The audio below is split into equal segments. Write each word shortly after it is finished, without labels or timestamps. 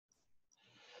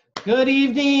Good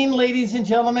evening, ladies and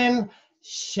gentlemen.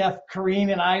 Chef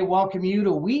Kareen and I welcome you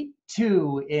to week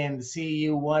 2 in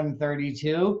CU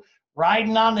 132,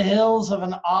 riding on the hills of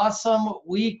an awesome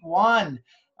week 1.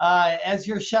 As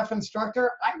your chef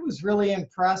instructor, I was really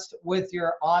impressed with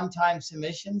your on-time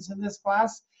submissions in this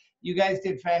class. You guys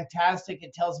did fantastic.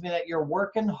 It tells me that you're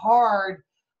working hard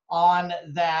on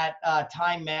that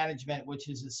time management, which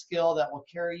is a skill that will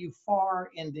carry you far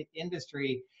into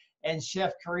industry. And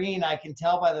Chef Kareen, I can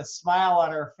tell by the smile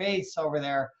on her face over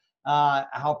there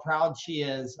how proud she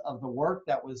is of the work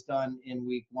that was done in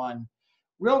week 1.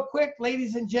 Real quick,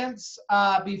 ladies and gents,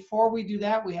 before we do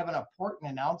that, we have an important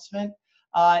announcement.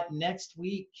 Next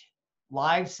week,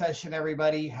 live session,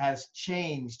 everybody, has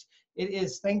changed. It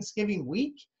is Thanksgiving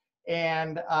week,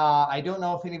 and I don't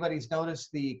know if anybody's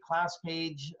noticed the class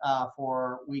page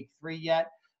for week 3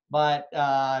 yet. But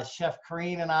Chef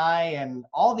Kareen and I and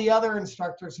all the other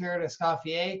instructors here at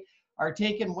Escoffier are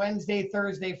taking Wednesday,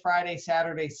 Thursday, Friday,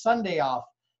 Saturday, Sunday off.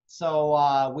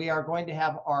 So we are going to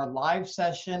have our live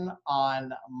session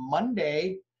on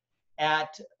Monday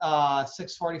at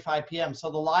 6:45 p.m. So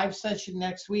the live session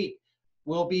next week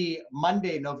will be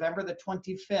Monday, November the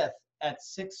 25th at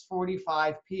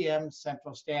 6:45 p.m.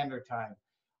 Central Standard Time.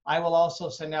 I will also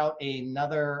send out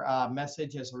another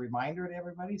message as a reminder to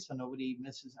everybody so nobody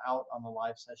misses out on the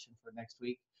live session for next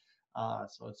week.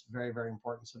 So it's very, very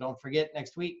important. So don't forget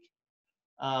next week,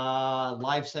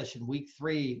 live session week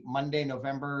 3, Monday,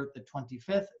 November the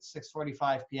 25th,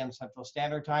 6:45 p.m. Central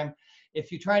Standard Time.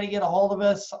 If you try to get a hold of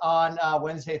us on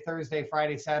Wednesday, Thursday,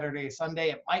 Friday, Saturday, Sunday,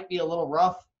 it might be a little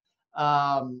rough.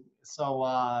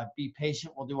 So be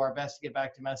patient. We'll do our best to get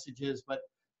back to messages, but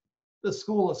the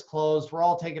school is closed. We're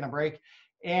all taking a break.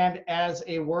 And as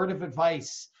a word of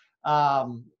advice,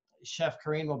 Chef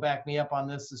Kareen will back me up on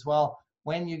this as well.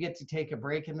 When you get to take a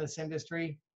break in this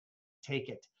industry, take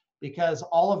it. Because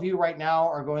all of you right now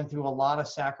are going through a lot of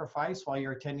sacrifice while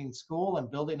you're attending school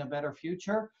and building a better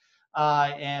future.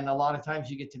 And a lot of times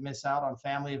you get to miss out on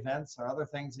family events or other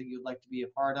things that you'd like to be a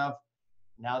part of.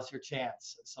 Now's your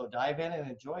chance. So dive in and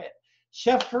enjoy it.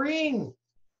 Chef Kareen.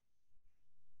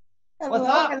 Hello,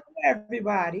 What's up? hello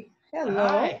everybody. Hello.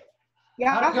 Hi.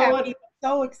 Y'all have me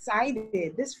so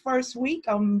excited. This first week,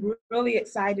 I'm really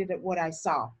excited at what I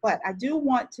saw. But I do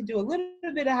want to do a little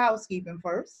bit of housekeeping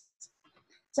first.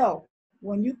 So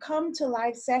when you come to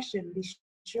live session, be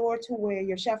sure to wear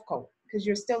your chef coat because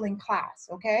you're still in class,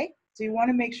 okay? So you want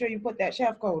to make sure you put that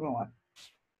chef coat on.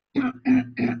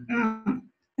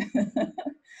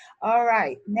 All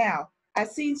right, now I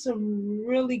seen some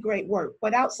really great work,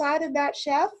 but outside of that,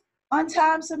 chef,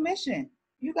 on-time submission.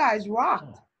 You guys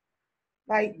rocked,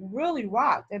 like really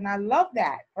rocked, and I love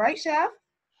that, right, chef?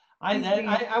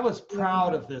 I was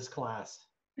proud of this class.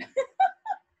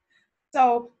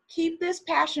 So keep this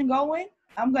passion going.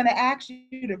 I'm going to ask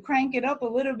you to crank it up a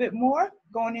little bit more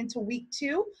going into week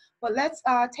 2, but let's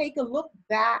take a look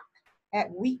back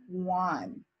at week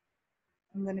 1.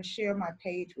 I'm going to share my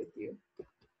page with you.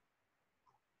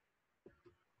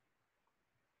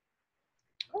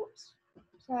 Oops,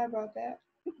 sorry about that.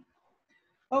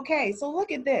 Okay, so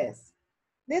look at this.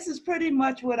 This is pretty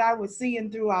much what I was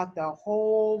seeing throughout the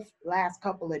whole last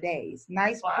couple of days.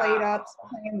 Nice plate ups,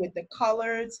 playing with the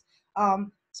colors.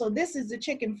 So this is the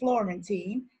chicken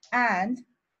Florentine, and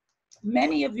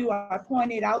many of you are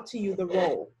pointed out to you the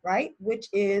roll, right? Which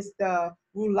is the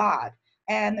roulade.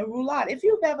 And the roulade, if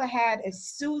you've ever had a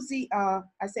Suzy, I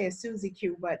say a Suzy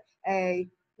Q, but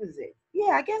what is it?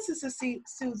 Yeah, I guess it's a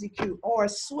Suzy Q or a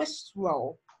Swiss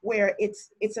roll, where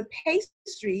it's a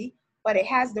pastry, but it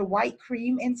has the white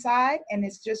cream inside and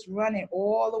it's just running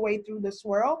all the way through the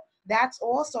swirl. That's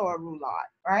also a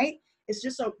roulade, right? It's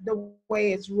just the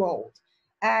way it's rolled.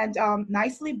 And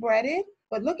nicely breaded,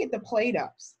 but look at the plate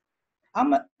ups.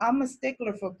 I'm a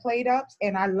stickler for plate ups,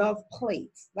 and I love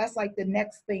plates. That's like the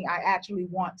next thing I actually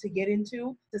want to get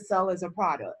into to sell as a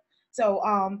product. So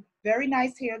very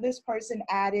nice here. This person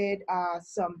added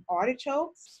some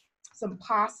artichokes, some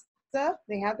pasta.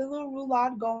 They have the little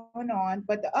roulade going on.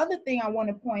 But the other thing I want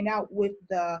to point out with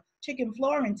the chicken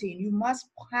Florentine, you must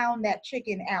pound that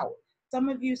chicken out. Some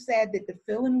of you said that the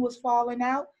filling was falling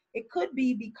out. It could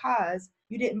be because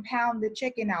you didn't pound the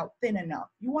chicken out thin enough.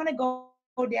 You want to go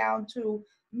down to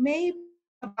maybe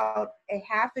about a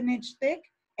 ½ inch thick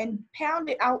and pound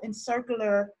it out in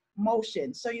circular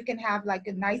motion so you can have like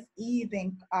a nice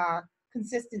even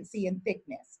consistency and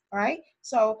thickness. All right,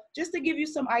 so just to give you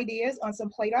some ideas on some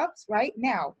plate ups. Right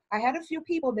now I had a few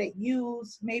people that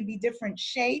use maybe different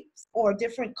shapes or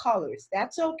different colors.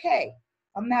 That's okay.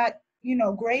 I'm not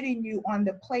grading you on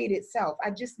the plate itself.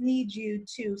 I just need you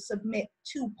to submit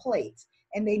 2 plates,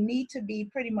 and they need to be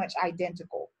pretty much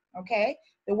identical. okay?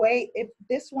 The way, if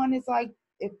this one is like,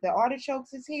 if the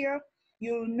artichokes is here,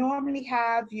 you normally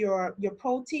have your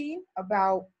protein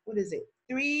about, what is it,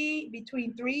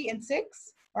 between 3 and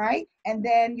 6, right? And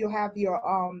then you have your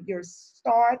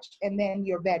starch and then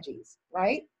your veggies,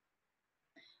 right?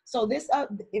 So this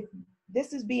if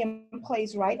this is being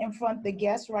placed right in front of the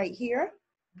guest right here,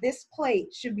 this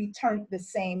plate should be turned the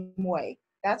same way.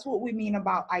 That's what we mean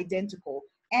about identical.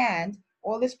 And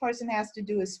all this person has to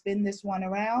do is spin this one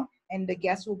around and the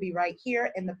guest will be right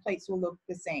here and the plates will look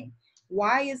the same.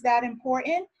 Why is that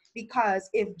important? Because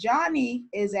if Johnny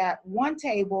is at one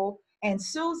table and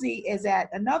Susie is at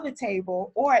another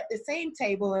table or at the same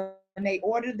table and they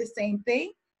order the same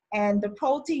thing and the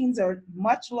proteins are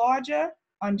much larger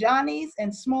on Johnny's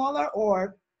and smaller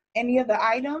or any of the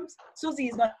items, Susie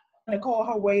is going to call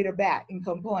her waiter back and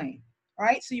complain,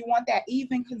 right? So you want that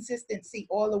even consistency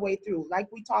all the way through, like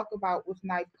we talk about with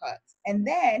knife cuts. And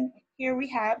then here we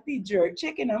have the jerk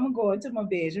chicken. I'm going to go into my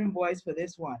Bajan voice for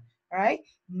this one, all right?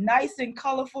 Nice and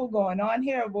colorful going on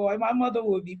here, boy. My mother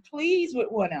would be pleased with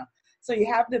one of. So you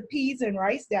have the peas and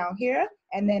rice down here,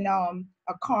 and then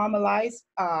a caramelized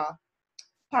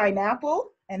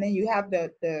pineapple, and then you have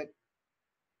the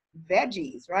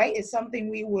veggies, right? It's something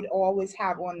we would always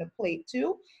have on the plate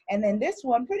too. And then this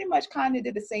one pretty much kind of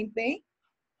did the same thing.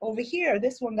 Over here,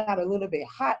 this one got a little bit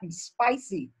hot and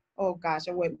spicy. Oh gosh,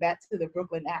 I went back to the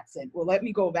Brooklyn accent. Well, let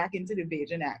me go back into the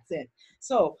Bajan accent.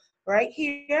 So right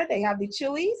here, they have the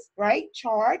chilies, right?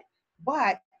 Charred.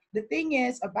 But the thing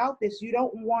is about this, you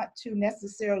don't want to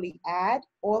necessarily add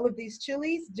all of these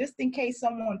chilies just in case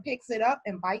someone picks it up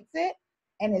and bites it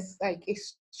and it's like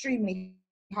extremely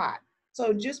hot.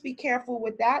 So just be careful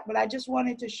with that. But I just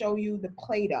wanted to show you the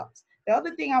plate ups. The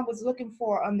other thing I was looking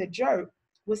for on the jerk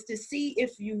was to see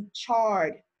if you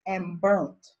charred and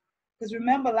burnt. Because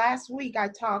remember last week I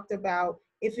talked about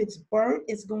if it's burnt,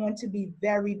 it's going to be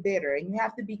very bitter. And you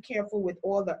have to be careful with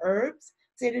all the herbs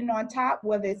sitting on top,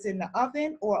 whether it's in the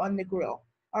oven or on the grill.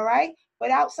 All right.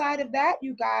 But outside of that,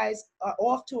 you guys are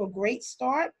off to a great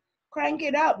start. Crank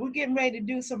it up. We're getting ready to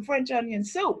do some French onion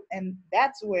soup. And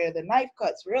that's where the knife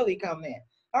cuts really come in.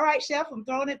 All right, Chef, I'm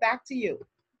throwing it back to you.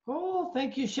 Cool.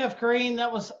 Thank you, Chef Kareen.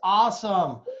 That was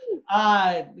awesome.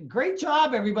 Great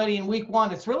job, everybody, in week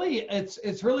one. It's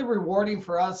really rewarding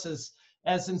for us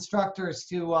as instructors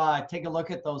to take a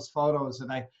look at those photos.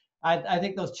 And I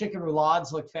think those chicken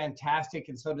roulades look fantastic,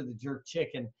 and so did the jerk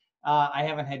chicken. I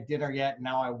haven't had dinner yet, and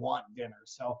now I want dinner.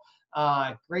 So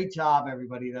great job,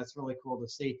 everybody. That's really cool to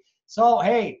see. So,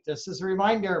 hey, this is a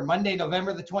reminder, Monday,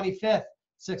 November the 25th,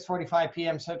 6:45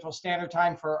 p.m. Central Standard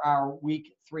Time for our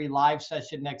week 3 live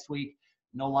session next week.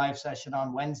 No live session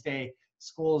on Wednesday.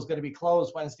 School is going to be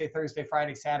closed Wednesday, Thursday,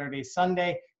 Friday, Saturday,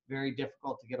 Sunday. Very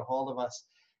difficult to get a hold of us.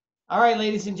 All right,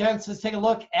 ladies and gents, let's take a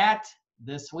look at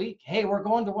this week. Hey, we're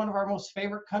going to one of our most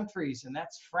favorite countries, and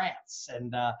that's France.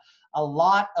 And a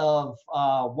lot of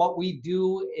what we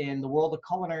do in the world of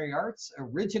culinary arts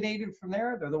originated from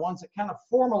there. They're the ones that kind of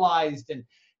formalized and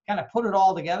kind of put it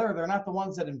all together. They're not the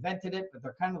ones that invented it, but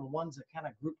they're kind of the ones that kind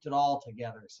of grouped it all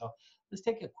together. So let's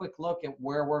take a quick look at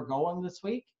where we're going this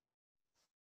week.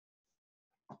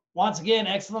 Once again,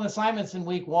 excellent assignments in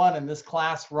week one, and this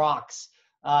class rocks.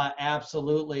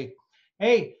 Absolutely.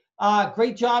 Hey,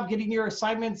 great job getting your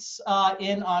assignments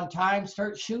in on time.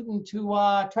 Start shooting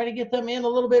to try to get them in a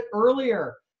little bit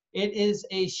earlier. It is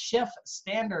a chef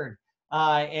standard,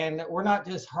 and we're not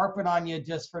just harping on you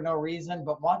just for no reason,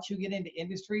 but once you get into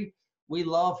industry, we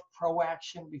love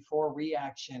proaction before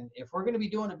reaction. If we're going to be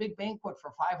doing a big banquet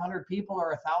for 500 people or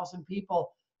 1,000 people,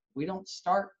 we don't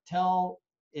start till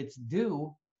it's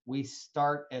due. We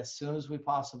start as soon as we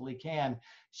possibly can.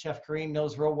 Chef Kareen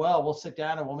knows real well. We'll sit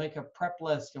down and we'll make a prep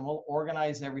list and we'll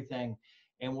organize everything.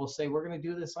 And we'll say, we're going to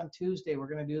do this on Tuesday. We're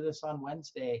going to do this on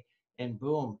Wednesday. And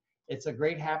boom. It's a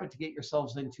great habit to get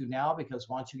yourselves into now, because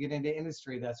once you get into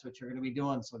industry, that's what you're going to be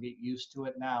doing. So get used to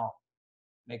it now.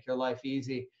 Make your life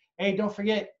easy. Hey, don't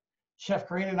forget, Chef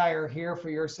Kareen and I are here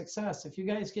for your success. If you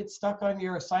guys get stuck on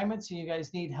your assignments and you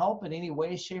guys need help in any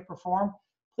way, shape, or form,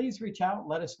 please reach out,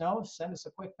 let us know, send us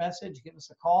a quick message, give us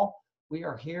a call. We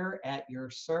are here at your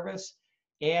service,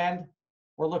 and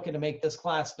we're looking to make this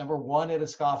class #1 at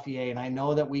Escoffier, and I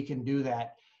know that we can do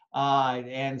that.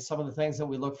 And some of the things that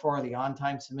we look for are the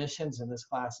on-time submissions, and this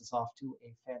class is off to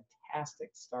a fantastic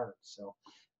start. So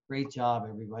great job,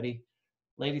 everybody.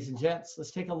 Ladies and gents,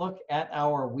 let's take a look at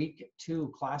our week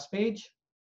 2 class page.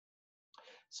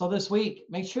 So this week,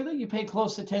 make sure that you pay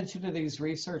close attention to these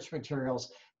research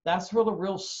materials. That's where the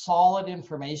real solid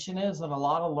information is, and a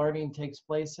lot of learning takes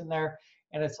place in there.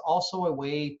 And it's also a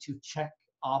way to check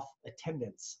off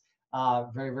attendance.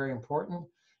 Very, very important.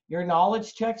 Your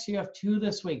knowledge checks, you have 2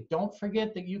 this week. Don't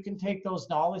forget that you can take those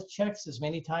knowledge checks as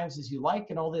many times as you like,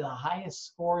 and only the highest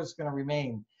score is going to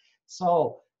remain.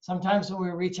 So sometimes when we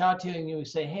reach out to you and you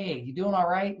say, hey, you doing all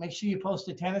right? Make sure you post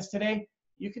attendance today.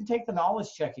 You can take the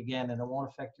knowledge check again and it won't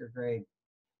affect your grade.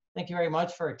 Thank you very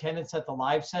much for attendance at the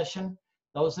live session.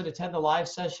 Those that attend the live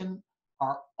session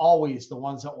are always the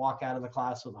ones that walk out of the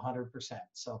class with 100%.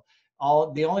 So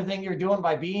the only thing you're doing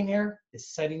by being here is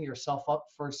setting yourself up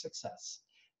for success.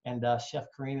 And Chef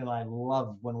Karine and I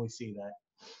love when we see that.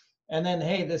 And then,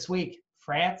 hey, this week,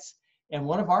 France, and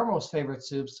one of our most favorite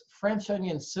soups, French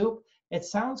onion soup. It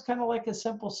sounds kind of like a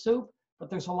simple soup,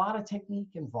 but there's a lot of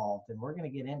technique involved, and we're going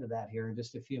to get into that here in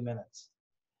just a few minutes.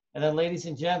 And then, ladies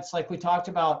and gents, like we talked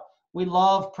about, we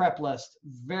love prep list.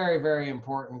 Very, very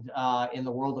important in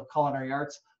the world of culinary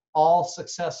arts. All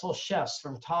successful chefs,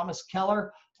 from Thomas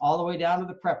Keller all the way down to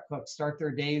the prep cooks, start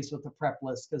their days with the prep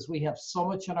list because we have so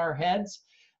much in our heads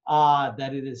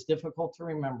that it is difficult to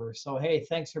remember. So, hey,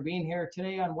 thanks for being here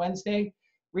today on Wednesday.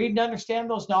 Read and understand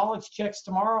those knowledge checks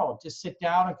tomorrow. Just sit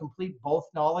down and complete both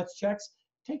knowledge checks.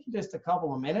 Take you just a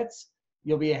couple of minutes.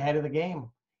 You'll be ahead of the game.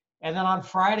 And then on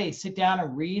Friday, sit down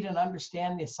and read and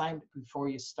understand the assignment before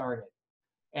you start it.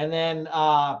 And then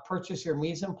purchase your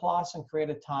mise en place and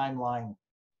create a timeline.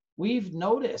 We've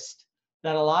noticed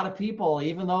that a lot of people,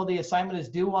 even though the assignment is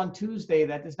due on Tuesday,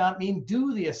 that does not mean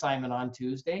do the assignment on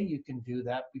Tuesday. You can do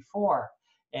that before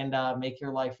and make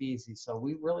your life easy. So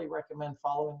we really recommend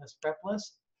following this prep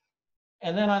list.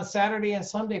 And then on Saturday and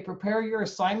Sunday, prepare your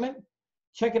assignment,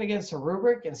 check it against a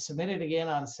rubric, and submit it again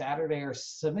on Saturday, or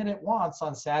submit it once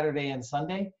on Saturday and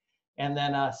Sunday. And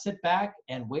then sit back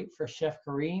and wait for Chef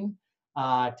Karine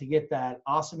to get that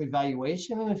awesome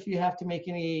evaluation. And if you have to make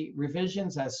any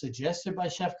revisions as suggested by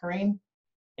Chef Karine,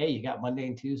 hey, you got Monday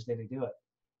and Tuesday to do it.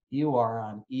 You are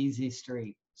on easy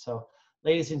street. So,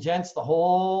 ladies and gents, the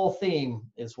whole theme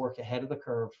is work ahead of the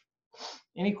curve.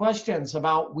 Any questions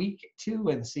about week 2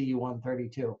 in CU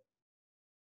 132? All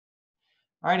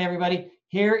right, everybody,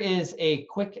 here is a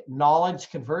quick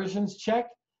knowledge conversions check,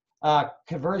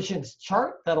 conversions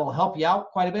chart that'll help you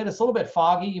out quite a bit. It's a little bit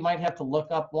foggy. You might have to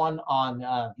look up one on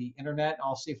the internet.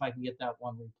 I'll see if I can get that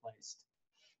one replaced.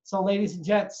 So, ladies and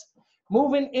gents,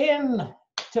 moving in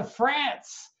to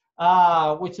France,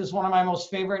 which is one of my most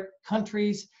favorite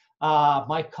countries.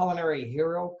 My culinary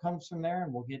hero comes from there,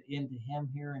 and we'll get into him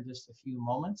here in just a few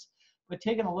moments. But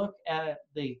taking a look at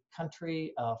the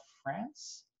country of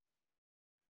France.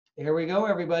 Here we go,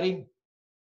 everybody.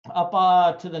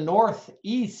 Up to the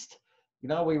northeast, you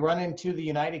know, we run into the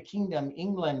United Kingdom,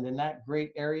 England, and that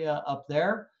great area up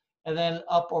there. And then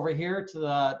up over here to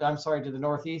the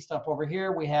northeast, up over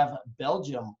here, we have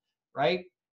Belgium, right?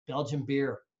 Belgian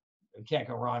beer. You can't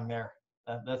go wrong there.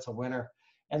 That's a winner.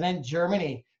 And then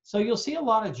Germany. So you'll see a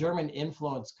lot of German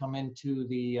influence come into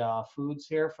the foods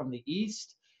here from the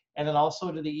east. And then also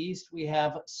to the east, we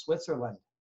have Switzerland,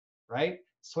 right?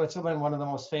 Switzerland, one of the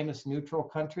most famous neutral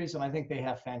countries, and I think they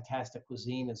have fantastic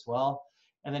cuisine as well.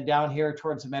 And then down here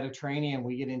towards the Mediterranean,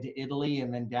 we get into Italy,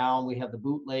 and then down we have the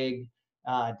bootleg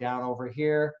down over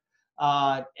here.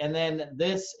 And then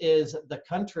this is the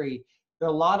country. There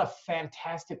are a lot of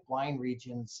fantastic wine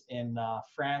regions in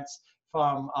France,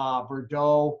 from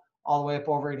Bordeaux all the way up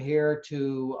over in here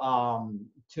to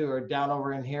or down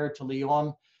over in here to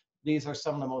Lyon. These are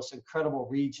some of the most incredible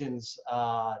regions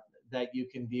that you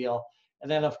can deal.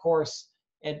 And then, of course,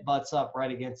 it butts up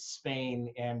right against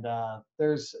Spain. And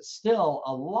there's still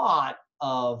a lot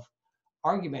of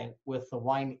argument with the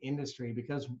wine industry,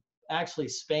 because actually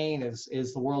Spain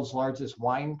is the world's largest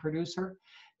wine producer.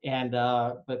 And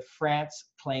but France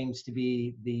claims to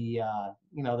be the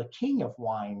the king of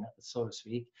wine, so to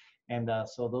speak. And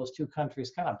so those two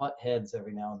countries kind of butt heads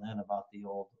every now and then about the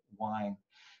old wine.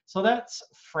 So that's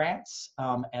France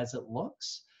as it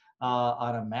looks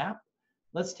on a map.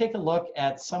 Let's take a look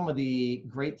at some of the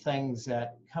great things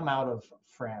that come out of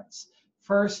France.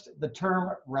 First, the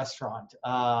term restaurant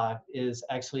is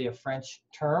actually a French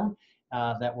term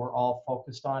that we're all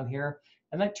focused on here.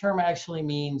 And that term actually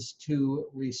means to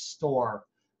restore,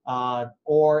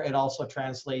 or it also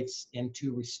translates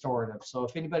into restorative. So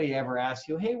if anybody ever asks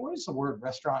you, hey, what does the word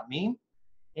restaurant mean?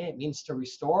 It means to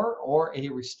restore or a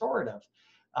restorative.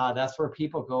 That's where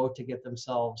people go to get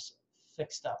themselves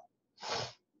fixed up.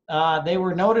 They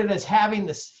were noted as having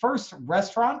this first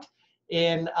restaurant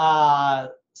in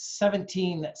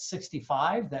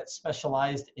 1765 that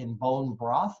specialized in bone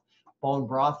broth. Bone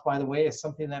broth, by the way, is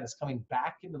something that is coming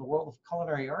back into the world of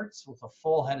culinary arts with a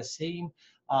full head of steam,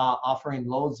 offering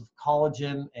loads of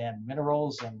collagen and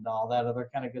minerals and all that other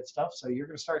kind of good stuff. So you're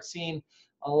going to start seeing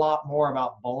a lot more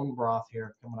about bone broth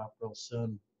here coming up real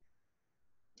soon.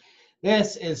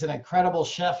 This is an incredible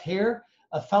chef here,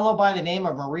 a fellow by the name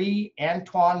of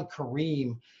Marie-Antoine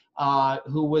Carême,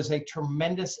 who was a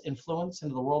tremendous influence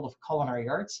into the world of culinary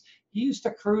arts. He used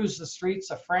to cruise the streets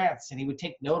of France and he would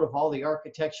take note of all the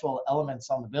architectural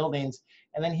elements on the buildings.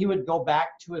 And then he would go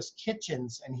back to his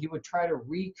kitchens and he would try to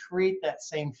recreate that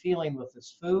same feeling with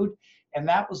his food. And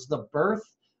that was the birth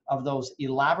of those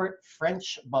elaborate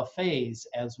French buffets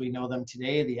as we know them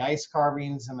today, the ice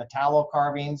carvings and the tallow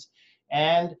carvings.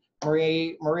 And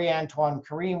Marie-Antoine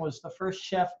Carême was the first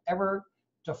chef ever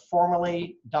to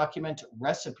formally document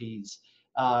recipes.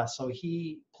 So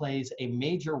he plays a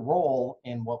major role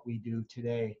in what we do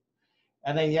today.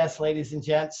 And then, yes, ladies and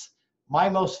gents, my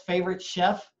most favorite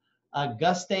chef,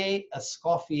 Auguste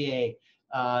Escoffier,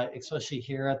 especially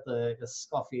here at the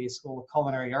Escoffier School of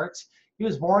Culinary Arts. He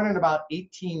was born in about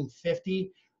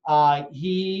 1850.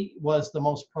 He was the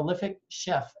most prolific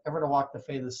chef ever to walk the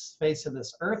face of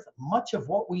this earth. Much of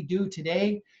what we do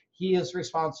today, he is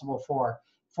responsible for.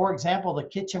 For example, the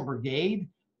kitchen brigade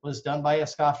was done by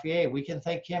Escoffier. We can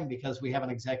thank him because we have an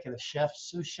executive chef,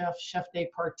 sous chef, chef de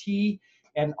partie,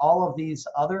 and all of these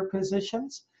other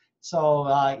positions.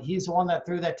 So he's the one that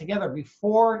threw that together.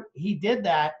 Before he did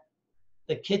that,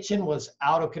 the kitchen was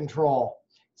out of control.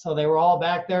 So they were all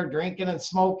back there drinking and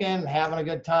smoking, having a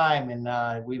good time,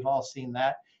 and we've all seen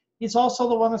that. He's also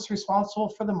the one that's responsible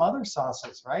for the mother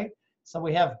sauces, right? So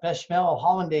we have bechamel,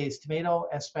 hollandaise, tomato,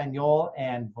 espagnole,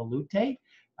 and velouté.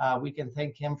 We can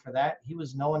thank him for that. He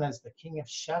was known as the king of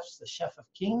chefs, the chef of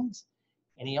kings,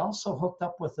 and he also hooked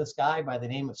up with this guy by the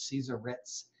name of Caesar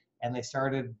Ritz, and they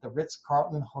started the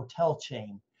Ritz-Carlton hotel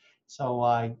chain. So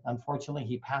unfortunately,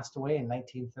 he passed away in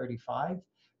 1935.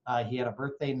 He had a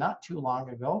birthday not too long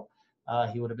ago.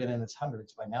 He would have been in his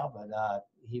hundreds by now, but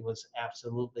he was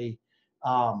absolutely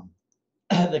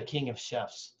the king of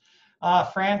chefs.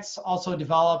 France also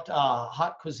developed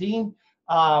haute cuisine,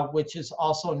 which is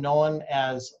also known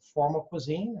as formal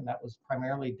cuisine, and that was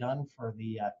primarily done for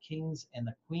the kings and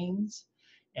the queens.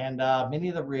 And many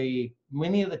of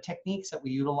the techniques that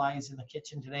we utilize in the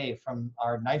kitchen today, from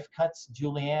our knife cuts,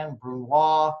 julienne,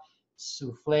 brunoise,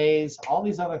 soufflés, all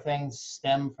these other things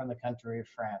stem from the country of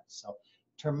France. So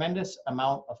tremendous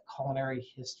amount of culinary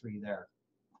history there.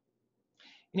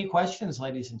 Any questions,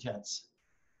 ladies and gents?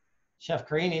 Chef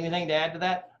Carême, anything to add to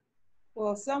that?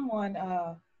 Well, someone,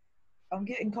 I'm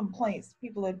getting complaints.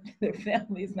 People at their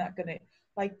family is not going to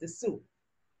like the soup.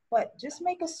 But just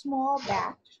make a small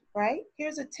batch, right?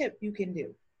 Here's a tip you can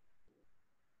do.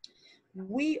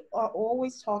 We are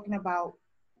always talking about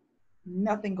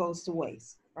nothing goes to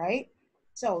waste, right?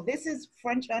 So this is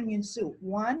French onion soup.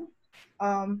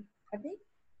 I think,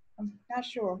 I'm not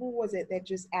sure, who was it that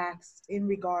just asked in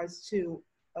regards to,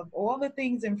 of all the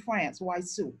things in France, why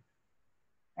soup,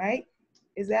 right?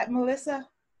 Is that Melissa?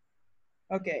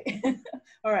 Okay.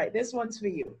 All right, this one's for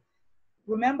you.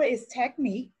 Remember, it's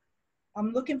technique.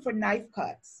 I'm looking for knife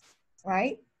cuts,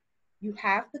 right? You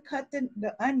have to cut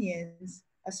the onions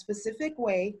a specific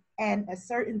way and a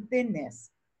certain thinness,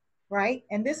 right?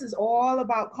 And this is all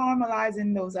about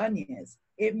caramelizing those onions.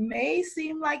 It may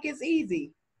seem like it's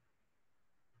easy,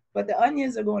 but the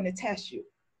onions are going to test you.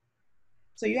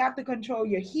 So you have to control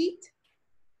your heat,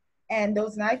 and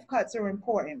those knife cuts are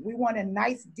important. We want a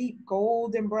nice deep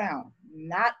golden brown,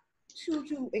 not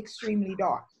too extremely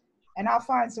dark. And I'll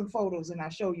find some photos and I'll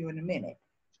show you in a minute.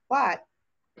 But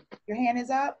your hand is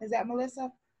up. Is that Melissa?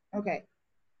 Okay.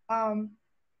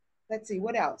 Let's see,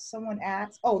 what else? Someone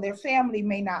asked, oh, their family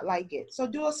may not like it. So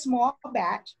do a small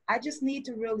batch. I just need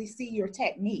to really see your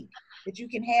technique, that you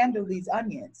can handle these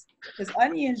onions. Because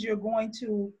onions you're going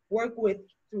to work with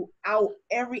throughout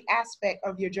every aspect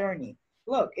of your journey.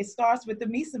 Look, it starts with the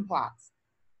mise en place,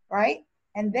 right?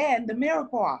 And then the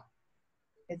mirepoix.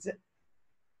 It's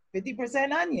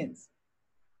 50% onions.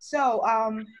 So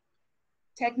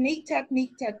technique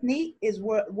is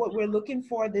what we're looking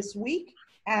for this week.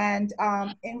 And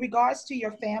in regards to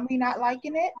your family not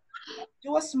liking it,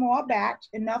 do a small batch,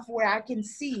 enough where I can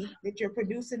see that you're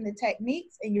producing the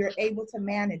techniques and you're able to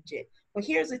manage it. But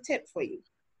here's a tip for you.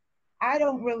 I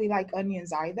don't really like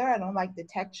onions either. I don't like the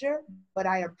texture, but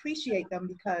I appreciate them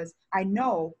because I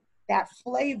know that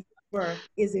flavor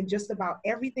is in just about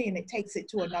everything and it takes it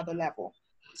to another level.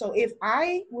 So if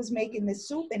I was making this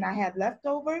soup and I had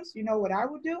leftovers, you know what I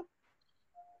would do?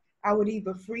 I would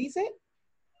either freeze it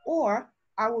or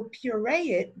I would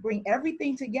puree it, bring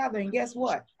everything together, and guess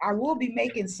what? I will be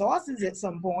making sauces at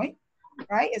some point,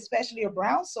 right? Especially a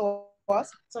brown sauce.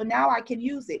 So now I can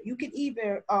use it. You could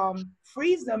either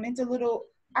freeze them into little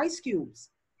ice cubes.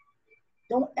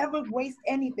 Don't ever waste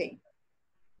anything.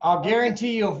 I'll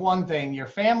guarantee you of one thing. Your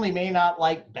family may not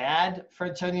like bad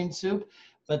French onion soup,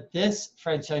 but this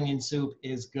French onion soup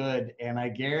is good, and I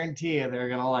guarantee you they're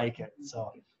gonna like it.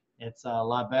 So it's a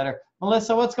lot better.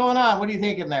 Melissa, what's going on? What are you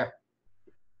thinking there?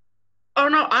 Oh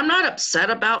no, I'm not upset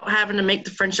about having to make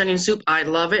the French onion soup. I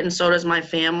love it, and so does my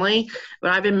family.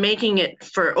 But I've been making it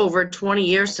for over 20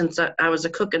 years since I was a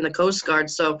cook in the Coast Guard.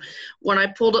 So when I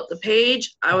pulled up the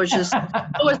page, I was just,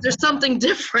 oh, is there something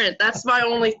different? That's my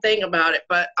only thing about it.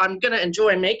 But I'm gonna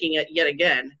enjoy making it yet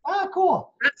again. Ah,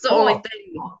 cool. That's the Cool. only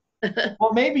thing.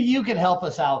 Well, maybe you can help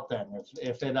us out then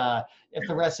if the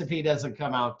recipe doesn't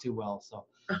come out too well. So,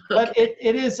 but Okay.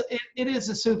 it is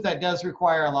a soup that does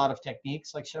require a lot of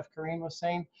techniques, like Chef Karine was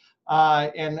saying,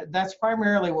 and that's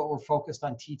primarily what we're focused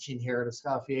on teaching here at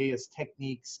Escoffier is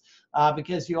techniques,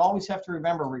 because you always have to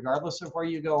remember, regardless of where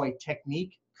you go, a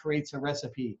technique creates a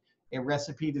recipe. A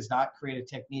recipe does not create a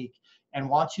technique. And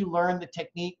once you learn the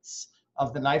techniques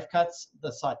of the knife cuts,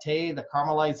 the saute, the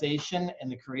caramelization,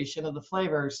 and the creation of the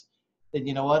flavors, then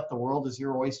you know what? The world is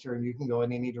your oyster and you can go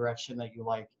in any direction that you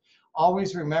like.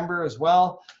 Always remember as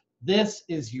well, this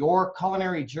is your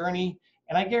culinary journey,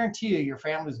 and I guarantee you your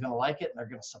family's going to like it and they're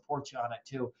going to support you on it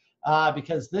too,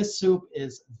 because this soup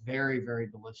is very, very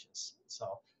delicious.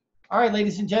 So, all right,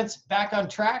 ladies and gents, back on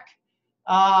track.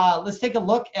 Let's take a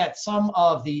look at some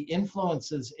of the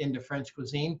influences into French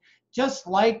cuisine. Just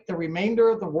like the remainder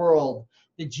of the world,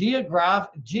 the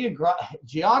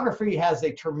geography has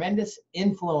a tremendous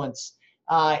influence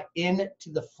into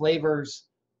the flavors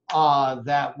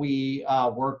that we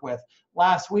work with.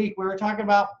 Last week, we were talking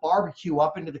about barbecue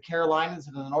up into the Carolinas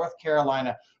and in North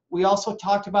Carolina. We also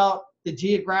talked about the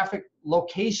geographic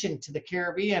location to the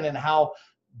Caribbean and how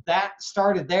that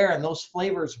started there, and those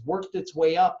flavors worked its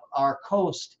way up our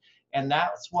coast, and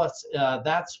that's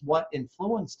what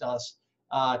influenced us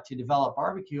to develop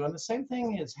barbecue. And the same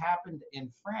thing has happened in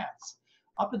France.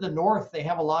 Up in the north, they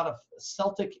have a lot of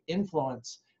Celtic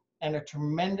influence and a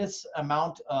tremendous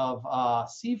amount of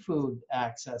seafood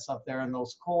access up there in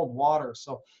those cold waters.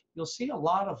 So you'll see a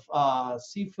lot of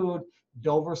seafood,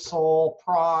 Dover sole,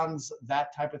 prawns,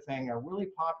 that type of thing are really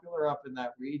popular up in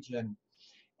that region.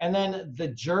 And then the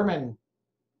German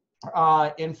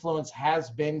influence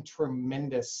has been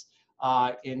tremendous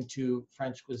into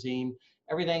French cuisine.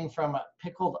 Everything from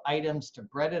pickled items to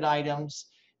breaded items.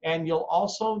 And you'll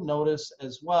also notice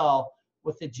as well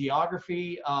with the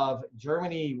geography of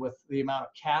Germany, with the amount of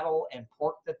cattle and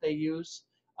pork that they use,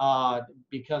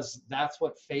 because that's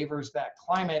what favors that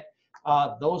climate,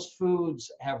 those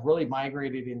foods have really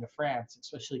migrated into France,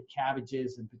 especially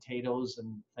cabbages and potatoes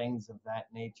and things of that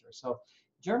nature. So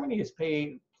Germany has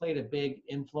played a big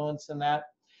influence in that.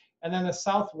 And then the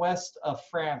southwest of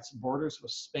France borders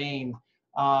with Spain.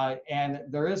 And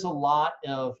there is a lot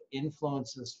of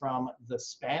influences from the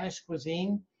Spanish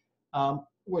cuisine,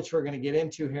 which we're going to get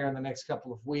into here in the next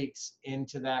couple of weeks,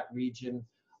 into that region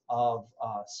of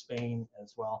Spain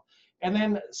as well. And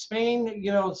then Spain,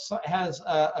 you know, has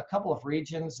a couple of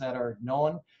regions that are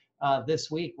known.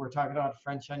 This week, we're talking about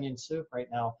French onion soup right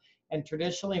now. And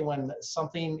traditionally, when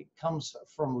something comes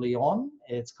from Lyon,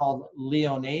 it's called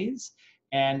Lyonnaise,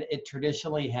 and it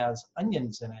traditionally has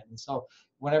onions in it. And so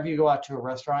whenever you go out to a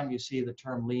restaurant, you see the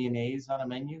term Lyonnaise on a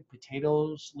menu,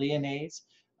 potatoes Lyonnaise.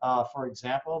 For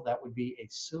example, that would be a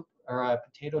soup or a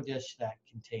potato dish that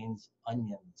contains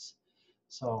onions.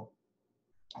 So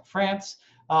France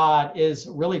is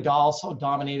really also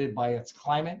dominated by its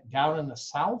climate. Down in the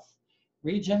south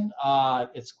region,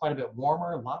 it's quite a bit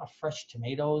warmer, a lot of fresh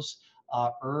tomatoes,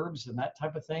 herbs, and that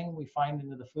type of thing we find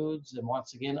into the foods. And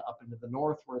once again, up into the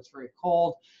north where it's very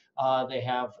cold, they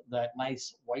have that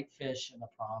nice white fish and the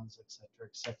prawns, et cetera,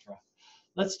 et cetera.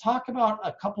 Let's talk about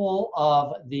a couple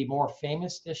of the more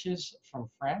famous dishes from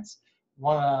France.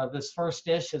 This first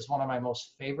dish is one of my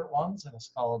most favorite ones, and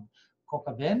it's called coq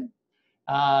au vin.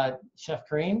 Chef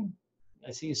Karine,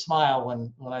 I see you smile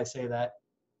when I say that.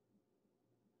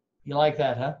 You like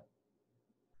that, huh?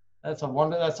 That's a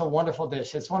wonderful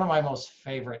dish. It's one of my most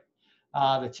favorite,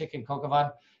 the chicken coq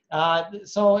au vin.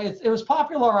 So it was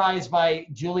popularized by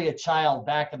Julia Child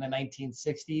back in the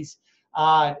 1960s.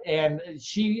 And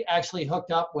she actually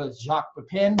hooked up with Jacques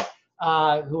Pepin,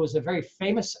 who was a very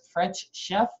famous French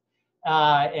chef.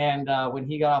 And when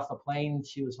he got off the plane,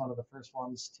 she was one of the first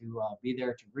ones to be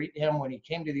there to greet him when he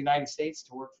came to the United States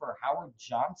to work for Howard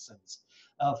Johnson's,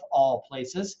 of all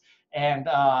places. And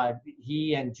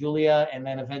he and Julia, and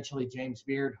then eventually James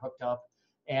Beard, hooked up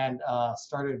and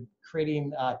started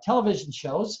creating television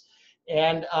shows.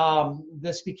 And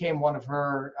this became one of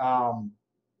her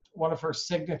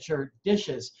signature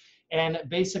dishes. And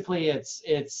basically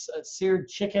it's seared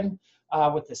chicken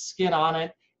with the skin on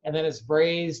it, and then it's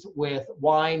braised with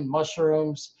wine,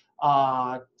 mushrooms,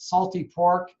 salty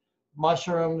pork,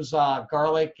 mushrooms,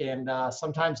 garlic, and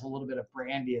sometimes a little bit of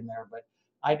brandy in there. But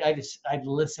I'd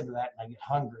listen to that and I get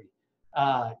hungry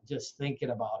just thinking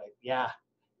about it. Yeah,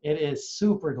 it is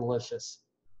super delicious.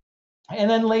 And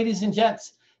then, ladies and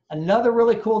gents, another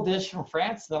really cool dish from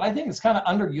France that I think is kind of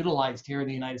underutilized here in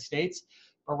the United States.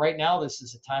 But right now, this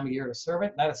is the time of year to serve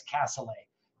it, and that is cassoulet.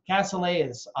 Cassoulet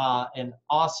is an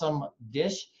awesome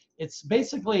dish. It's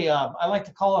basically, I like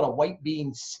to call it a white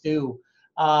bean stew.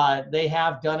 They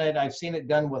have done it, I've seen it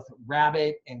done with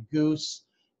rabbit and goose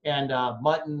and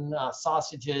mutton,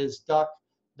 sausages, duck,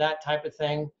 that type of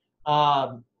thing.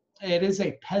 It is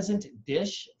a peasant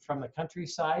dish from the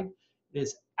countryside. It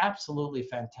is absolutely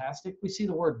fantastic. We see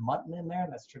the word mutton in there,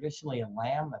 and that's traditionally a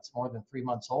lamb that's more than 3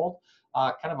 months old.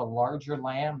 Kind of a larger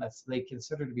lamb that's they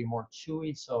consider to be more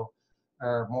chewy, so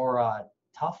or more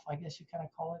tough, I guess you kind of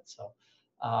call it. So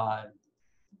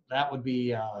that would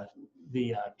be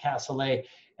the cassoulet.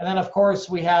 And then, of course,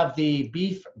 we have the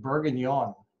beef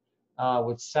bourguignon,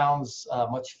 which sounds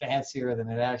much fancier than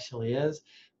it actually is.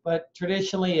 But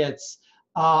traditionally, it's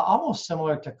almost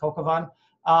similar to coq au vin.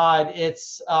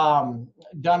 It's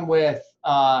done with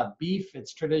beef.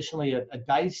 It's traditionally a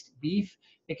diced beef.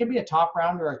 It can be a top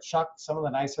round or a chuck. Some of the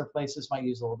nicer places might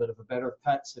use a little bit of a better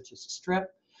cut, such as a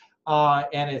strip.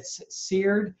 And it's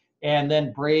seared and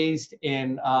then braised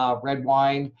in red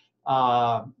wine,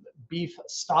 beef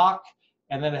stock,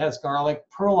 and then it has garlic,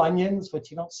 pearl onions,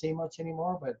 which you don't see much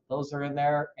anymore, but those are in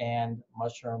there, and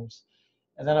mushrooms.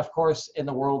 And then, of course, in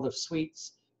the world of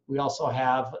sweets, we also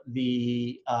have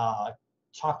the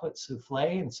chocolate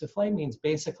souffle, and souffle means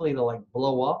basically to like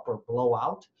blow up or blow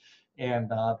out. And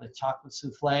the chocolate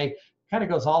souffle kind of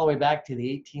goes all the way back to the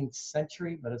 18th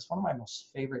century, but it's one of my most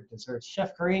favorite desserts.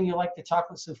 Chef Corinne, you like the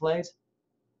chocolate souffles?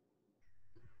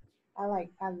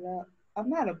 I'm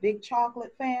not a big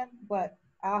chocolate fan, but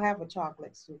I'll have a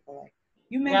chocolate souffle.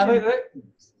 You Yeah, mentioned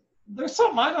there's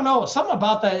something, I don't know, something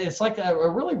about that. It's like a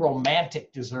really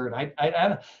romantic dessert.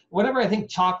 Whenever I think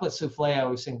chocolate souffle, I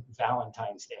always think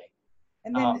Valentine's Day.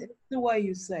 and then it's the way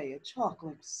you say it,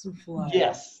 chocolate souffle.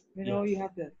 Yes. You know, yes. you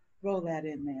have to throw that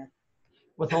in there.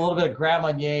 With a little bit of Grand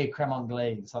Marnier creme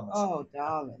anglaise on the side. Oh,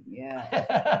 darling,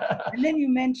 yeah. And then you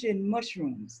mentioned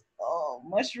mushrooms. Oh,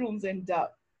 mushrooms and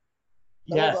duck.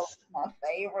 Those Yes. are my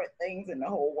favorite things in the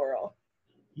whole world.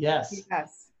 Yes.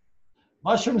 Yes.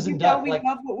 Mushrooms Can and you tell duck. we Like,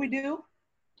 love what we do?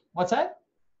 what's that?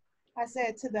 I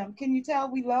said to them, can you tell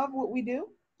we love what we do?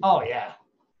 Oh, yeah.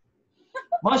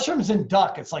 Mushrooms and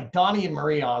duck. It's like Donnie and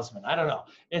Marie Osmond. I don't know.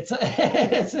 It's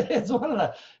one of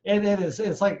the,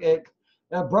 it's like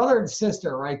a brother and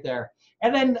sister right there.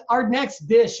 And then our next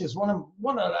dish is one of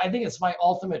I think it's my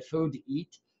ultimate food to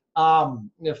eat.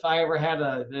 If I ever have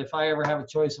a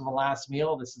choice of a last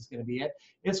meal, this is going to be it.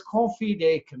 It's confit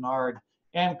de canard,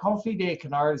 and confit de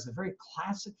canard is a very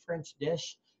classic French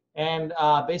dish. And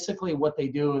basically, what they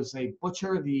do is they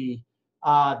butcher the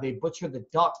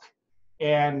duck,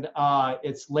 and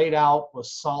it's laid out with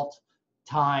salt,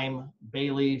 thyme, bay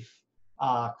leaf,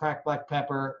 cracked black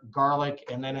pepper, garlic,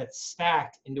 and then it's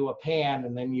stacked into a pan,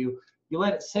 and then you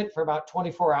let it sit for about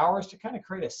 24 hours to kind of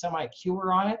create a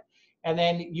semi-cure on it. And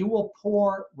then you will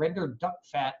pour rendered duck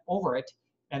fat over it,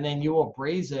 and then you will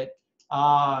braise it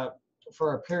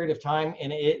for a period of time,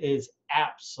 and it is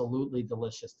absolutely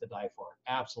delicious to die for.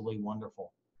 Absolutely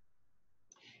wonderful.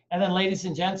 And then, ladies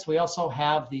and gents, we also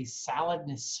have the salad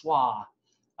niçoise.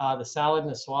 The salad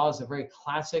niçoise is a very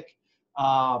classic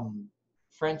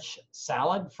French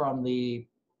salad from the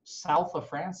south of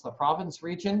France, the Provence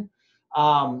region.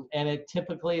 And it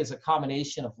typically is a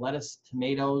combination of lettuce,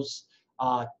 tomatoes,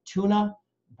 tuna,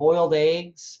 boiled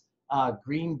eggs,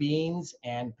 green beans,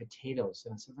 and potatoes.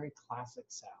 And it's a very classic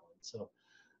salad. So,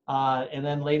 and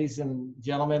then, ladies and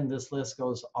gentlemen, this list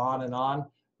goes on and on.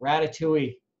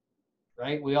 Ratatouille,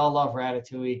 right? We all love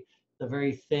ratatouille. The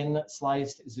very thin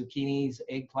sliced zucchinis,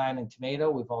 eggplant, and tomato.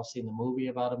 We've all seen the movie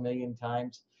about 1 million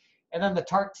times. And then the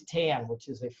tarte tatin, which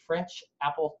is a French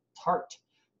apple tart,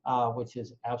 which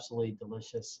is absolutely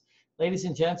delicious. Ladies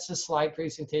and gents, this slide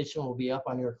presentation will be up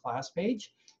on your class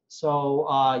page.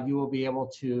 So you will be able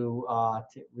to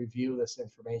review this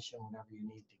information whenever you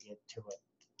need to get to it.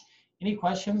 Any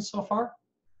questions so far?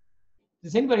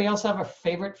 Does anybody else have a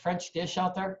favorite French dish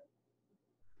out there?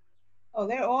 Oh,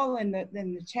 they're all in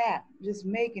the chat, just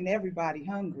making everybody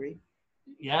hungry.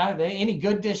 Yeah, any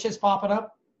good dishes popping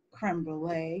up? Creme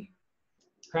brulee.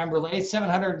 Creme brulee,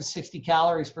 760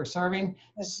 calories per serving.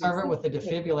 Serve it with a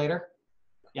defibrillator.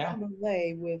 Yeah. Creme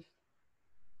brulee with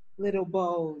little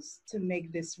bows to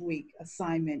make this week.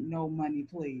 Assignment, no money,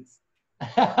 please.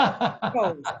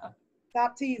 Bows.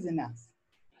 Stop teasing us.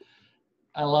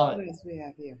 I love What it. else we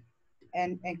have here?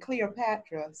 and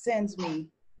Cleopatra sends me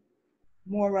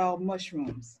morel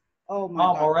mushrooms. Oh my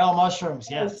Oh, God. morel mushrooms,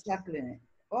 So yes. succulent.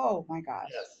 Oh my gosh.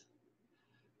 Yes.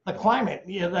 The climate,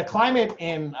 yeah, the climate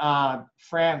in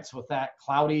France with that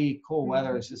cloudy, cool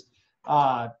weather is just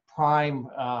prime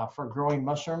for growing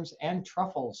mushrooms and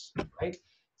truffles, right?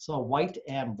 So white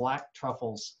and black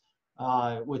truffles,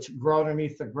 which grow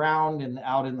underneath the ground and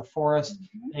out in the forest.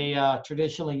 They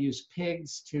traditionally use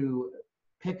pigs to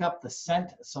pick up the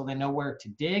scent so they know where to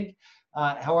dig.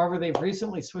 However, they've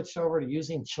recently switched over to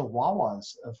using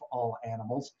chihuahuas of all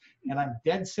animals. And I'm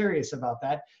dead serious about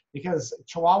that because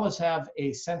chihuahuas have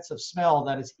a sense of smell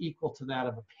that is equal to that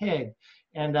of a pig.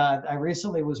 And I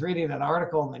recently was reading an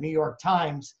article in the New York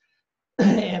Times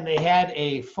and they had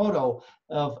a photo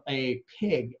of a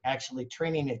pig actually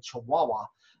training a chihuahua,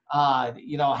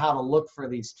 you know, how to look for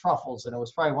these truffles. And it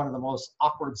was probably one of the most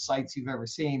awkward sights you've ever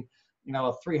seen, you know,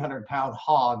 a 300-pound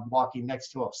hog walking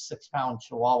next to a 6-pound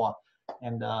chihuahua.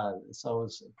 And so it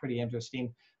was pretty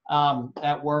interesting.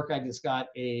 At work, I just got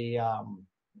a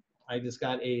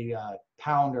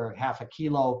pound or half a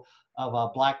kilo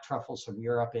of black truffles from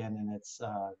Europe in, and it's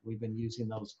we've been using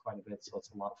those quite a bit, so it's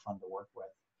a lot of fun to work with.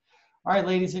 All right,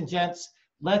 ladies and gents,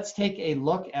 let's take a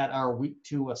look at our week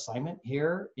 2 assignment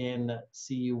here in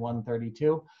CU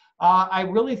 132. I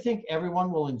really think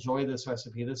everyone will enjoy this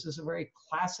recipe. This is a very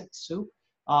classic soup.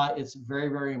 It's very,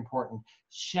 very important.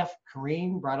 Chef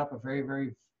Kareen brought up a very,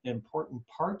 very important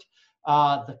part.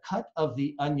 The cut of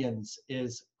the onions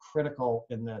is critical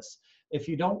in this. If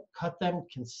you don't cut them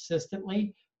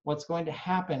consistently, what's going to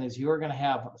happen is you're going to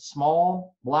have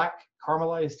small black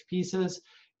caramelized pieces,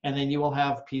 and then you will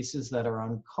have pieces that are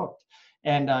uncooked.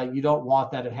 And you don't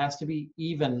want that. It has to be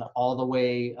even all the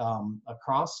way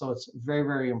across. So it's very,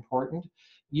 very important.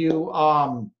 You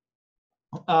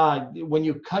when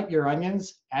you cut your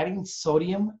onions, adding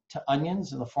sodium to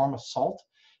onions in the form of salt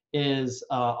is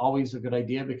always a good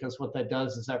idea, because what that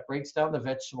does is that breaks down the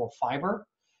vegetable fiber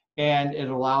and it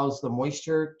allows the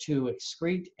moisture to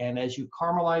excrete. And as you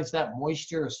caramelize, that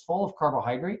moisture is full of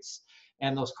carbohydrates,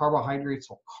 and those carbohydrates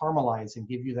will caramelize and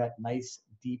give you that nice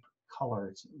deep color.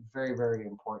 It's very, very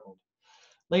important.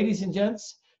 Ladies and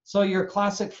gents, so your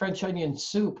classic French onion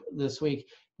soup this week.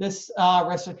 This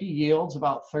recipe yields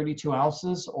about 32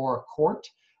 ounces or a quart.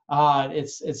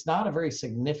 It's not a very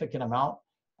significant amount,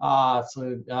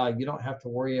 so you don't have to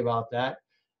worry about that.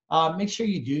 Make sure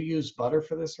you do use butter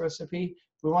for this recipe.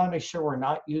 We want to make sure we're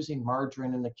not using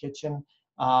margarine in the kitchen.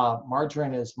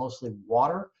 Margarine is mostly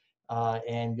water,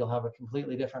 and you'll have a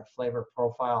completely different flavor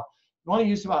profile. You want to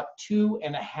use about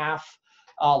 2.5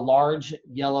 large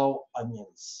yellow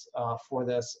onions for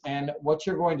this. And what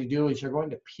you're going to do is you're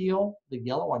going to peel the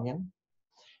yellow onion,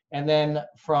 and then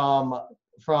from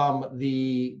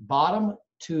the bottom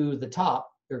to the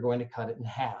top, you're going to cut it in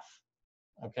half.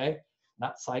 Okay,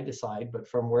 not side to side, but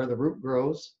from where the root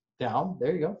grows down.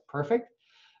 There you go, perfect.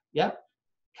 Yep,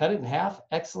 cut it in half.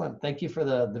 Excellent. Thank you for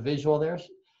the visual there,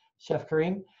 Chef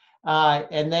Kareen.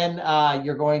 And then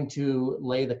you're going to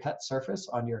lay the cut surface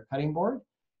on your cutting board,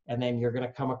 and then you're going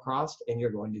to come across and you're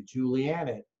going to julienne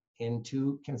it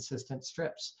into consistent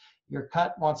strips. Your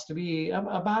cut wants to be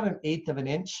about 1/8 of an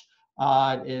inch.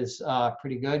 Is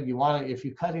pretty good. You want to, if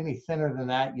you cut any thinner than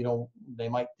that, you know, they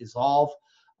might dissolve.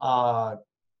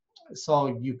 So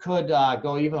you could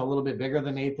go even a little bit bigger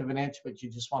than 1/8 of an inch, but you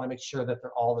just want to make sure that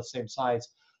they're all the same size.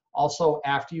 Also,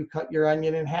 after you cut your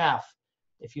onion in half,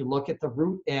 if you look at the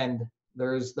root end,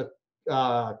 there's the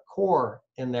core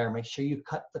in there. Make sure you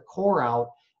cut the core out.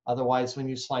 Otherwise, when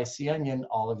you slice the onion,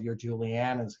 all of your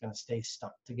julienne is going to stay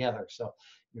stuck together. So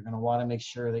you're going to want to make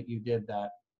sure that you did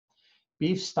that.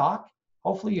 Beef stock,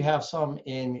 hopefully you have some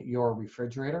in your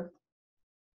refrigerator.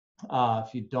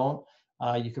 If you don't,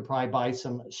 you could probably buy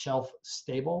some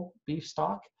shelf-stable beef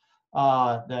stock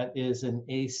that is an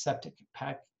aseptic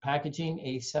packaging.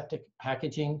 Aseptic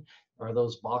packaging are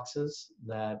those boxes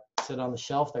that sit on the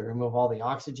shelf. They remove all the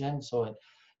oxygen, so it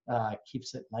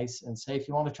keeps it nice and safe.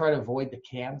 You want to try to avoid the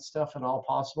canned stuff at all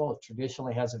possible. It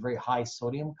traditionally has a very high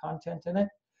sodium content in it.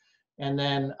 And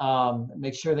then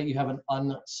make sure that you have an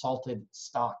unsalted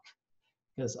stock,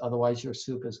 because otherwise your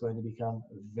soup is going to become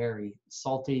very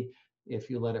salty if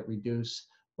you let it reduce.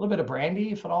 A little bit of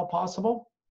brandy, if at all possible.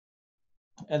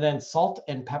 And then salt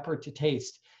and pepper to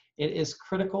taste. It is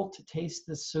critical to taste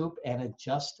the soup and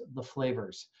adjust the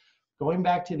flavors. Going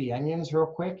back to the onions real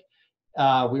quick,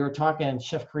 we were talking,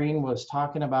 Chef Kareen was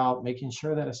talking about making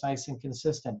sure that it's nice and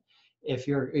consistent. If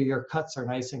your cuts are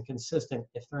nice and consistent,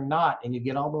 if they're not, and you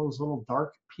get all those little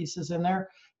dark pieces in there,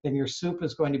 then your soup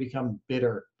is going to become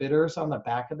bitter. Bitter is on the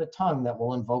back of the tongue that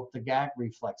will invoke the gag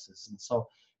reflexes. And so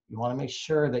you want to make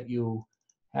sure that you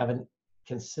have an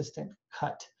consistent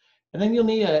cut. And then you'll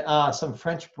need some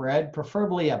French bread,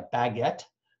 preferably a baguette,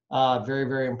 very,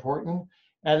 very important.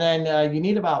 And then you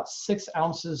need about 6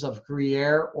 ounces of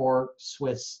Gruyere or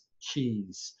Swiss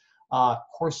cheese,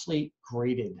 coarsely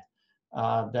grated.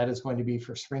 That is going to be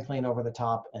for sprinkling over the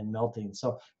top and melting.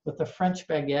 So with the French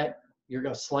baguette, you're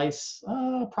going to slice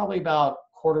probably about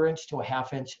 1/4 inch to a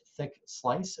 1/2 inch thick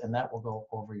slice, and that will go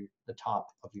over the top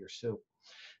of your soup.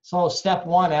 So step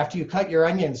 1, after you cut your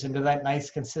onions into that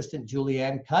nice consistent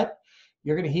julienne cut,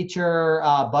 you're going to heat your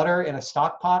butter in a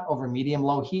stock pot over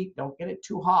medium-low heat. Don't get it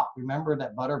too hot. Remember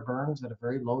that butter burns at a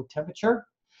very low temperature.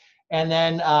 And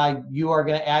then you are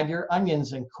going to add your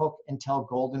onions and cook until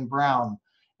golden brown.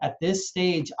 At this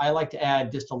stage, I like to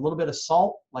add just a little bit of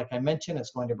salt. Like I mentioned,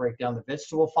 it's going to break down the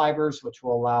vegetable fibers, which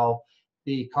will allow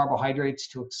the carbohydrates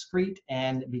to excrete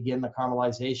and begin the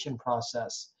caramelization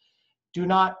process. Do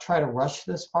not try to rush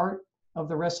this part of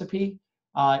the recipe.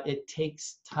 It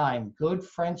takes time. Good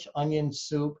French onion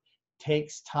soup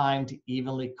takes time to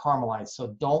evenly caramelize. So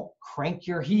don't crank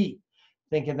your heat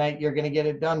thinking that you're going to get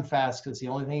it done fast, because the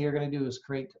only thing you're going to do is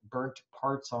create burnt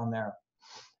parts on there.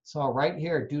 So right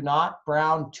here, do not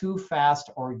brown too fast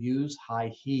or use high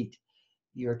heat.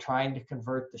 You're trying to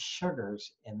convert the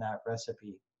sugars in that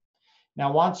recipe.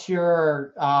 Now, once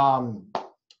your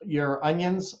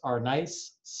onions are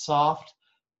nice, soft,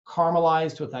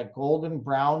 caramelized with that golden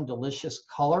brown, delicious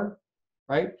color,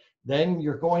 right? Then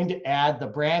you're going to add the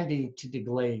brandy to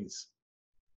deglaze.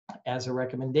 As a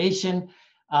recommendation,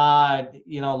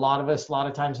 you know, a lot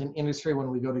of times in industry, when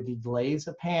we go to deglaze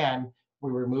a pan, we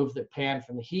remove the pan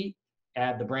from the heat,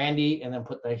 add the brandy, and then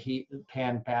put the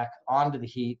pan back onto the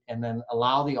heat, and then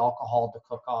allow the alcohol to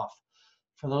cook off.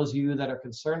 For those of you that are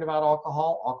concerned about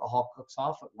alcohol, alcohol cooks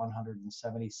off at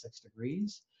 176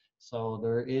 degrees. So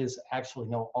there is actually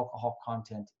no alcohol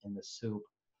content in the soup.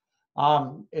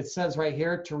 It says right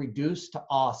here to reduce to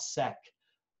au sec.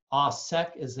 Au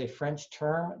sec is a French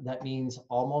term that means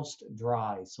almost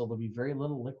dry. So there'll be very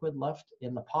little liquid left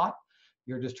in the pot.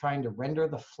 You're just trying to render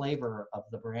the flavor of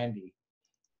the brandy.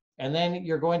 And then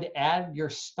you're going to add your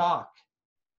stock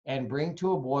and bring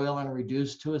to a boil and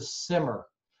reduce to a simmer.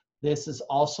 This is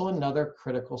also another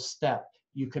critical step.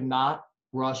 You cannot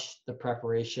rush the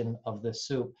preparation of this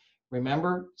soup.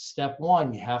 Remember, step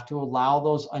 1, you have to allow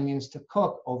those onions to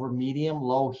cook over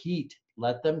medium-low heat.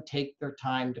 Let them take their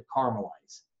time to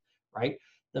caramelize, right?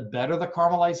 The better the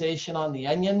caramelization on the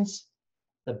onions,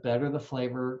 the better the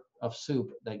flavor of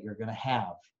soup that you're gonna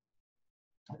have.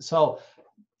 So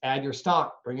add your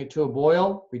stock, bring it to a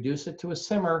boil, reduce it to a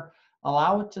simmer,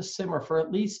 allow it to simmer for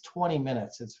at least 20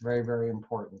 minutes. It's very, very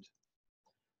important,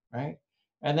 right?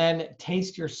 And then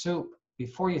taste your soup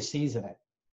before you season it,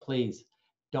 please.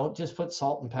 Don't just put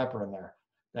salt and pepper in there.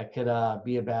 That could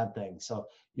be a bad thing. So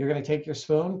you're gonna take your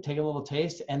spoon, take a little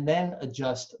taste, and then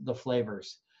adjust the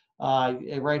flavors.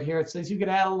 Right here, it says you could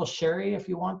add a little sherry if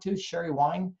you want to, sherry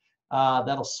wine.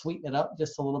 That'll sweeten it up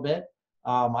just a little bit.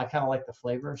 I kind of like the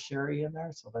flavor of sherry in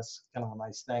there, so that's kind of a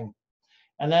nice thing.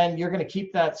 And then you're gonna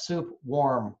keep that soup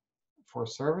warm for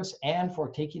service and for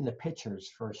taking the pictures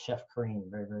for Chef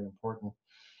Karine, very, very important.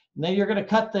 And then you're gonna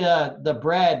cut the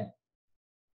bread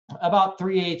about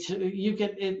 3/8. You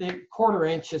get it, 1/4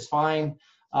 inch is fine,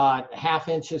 1/2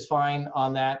 inch is fine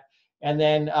on that. And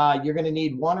then you're gonna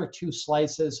need 1 or 2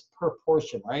 slices per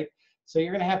portion, right? So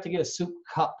you're gonna have to get a soup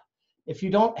cup. If you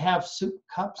don't have soup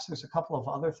cups, there's a couple of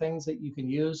other things that you can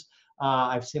use.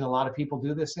 I've seen a lot of people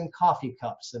do this in coffee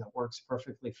cups, and it works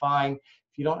perfectly fine.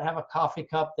 If you don't have a coffee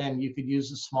cup, then you could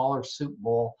use a smaller soup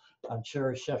bowl. I'm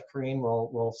sure Chef Karine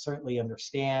will certainly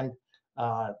understand.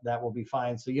 That will be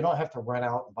fine. So you don't have to run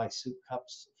out and buy soup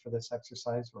cups for this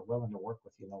exercise. We're willing to work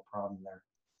with you, no problem there.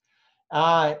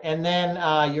 And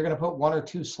then you're gonna put 1 or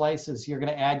 2 slices. You're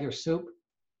gonna add your soup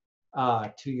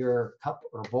to your cup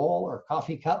or bowl or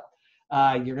coffee cup.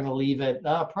 You're gonna leave it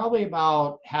probably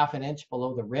about 1/2 inch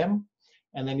below the rim.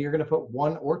 And then you're gonna put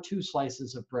 1 or 2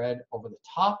 slices of bread over the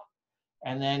top.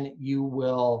 And then you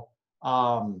will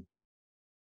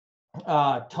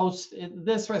toast.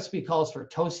 This recipe calls for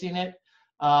toasting it.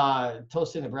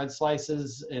 Toasting the bread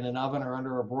slices in an oven or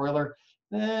under a broiler.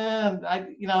 You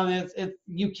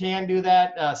can do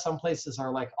that. Some places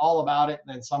are like all about it,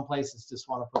 and then some places just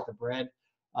want to put the bread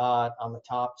on the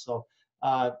top. So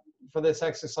for this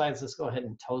exercise, let's go ahead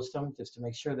and toast them just to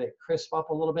make sure they crisp up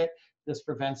a little bit. This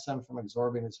prevents them from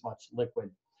absorbing as much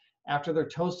liquid. After they're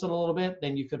toasted a little bit,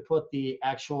 then you could put the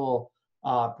actual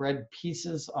bread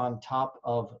pieces on top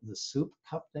of the soup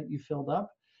cup that you filled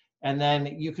up. And then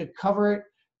you could cover it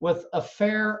with a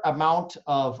fair amount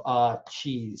of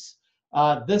cheese.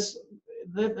 This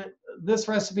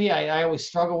recipe I always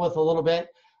struggle with a little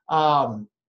bit.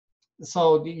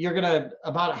 So you're gonna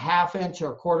about a ½ inch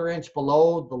or a ¼ inch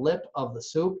below the lip of the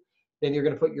soup. Then you're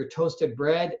gonna put your toasted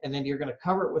bread, and then you're gonna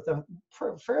cover it with a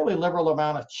fairly liberal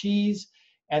amount of cheese.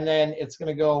 And then it's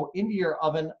gonna go into your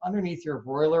oven underneath your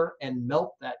broiler and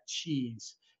melt that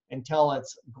cheese until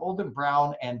it's golden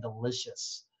brown and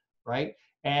delicious, right?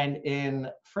 And in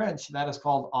French, that is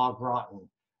called au gratin,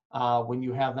 when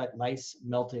you have that nice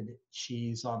melted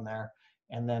cheese on there.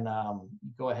 And then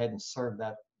go ahead and serve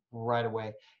that right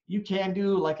away. You can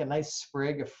do like a nice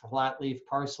sprig of flat leaf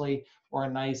parsley or a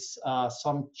nice,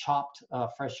 some chopped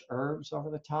fresh herbs over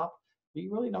the top. But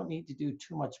you really don't need to do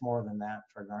too much more than that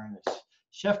for garnish.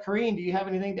 Chef Karine, do you have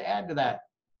anything to add to that?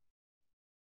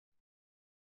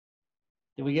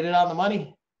 Did we get it on the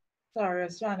money? Sorry, I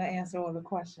was trying to answer all the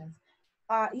questions.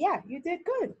 Yeah, you did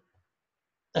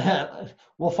good.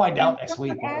 We'll find out next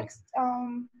week. Someone asked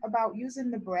about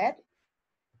using the bread.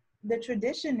 The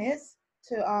tradition is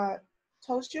to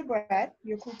toast your bread,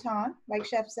 your crouton, like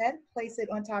Chef said, place it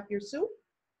on top of your soup.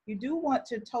 You do want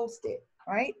to toast it,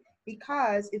 right?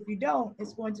 Because if you don't,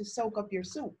 it's going to soak up your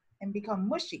soup and become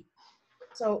mushy.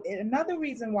 So another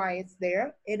reason why it's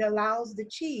there, it allows the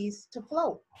cheese to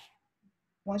float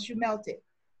once you melt it.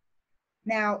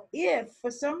 Now, if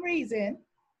for some reason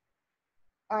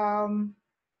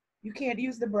you can't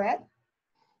use the bread,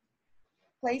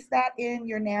 place that in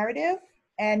your narrative,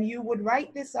 and you would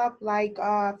write this up like,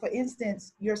 for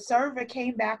instance, your server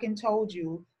came back and told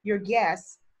you your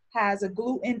guest has a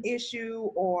gluten issue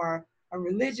or a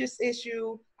religious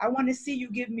issue. I want to see you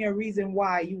give me a reason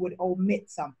why you would omit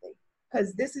something,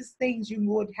 because this is things you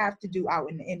would have to do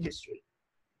out in the industry.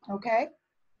 Okay?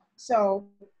 So,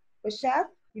 but Chef,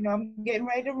 you know, I'm getting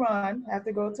ready to run. I have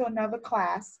to go to another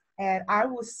class, and I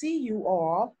will see you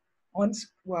all on,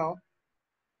 well,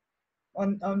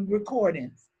 on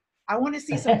recordings. I want to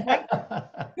see some great,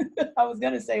 I was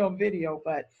going to say on video,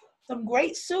 but some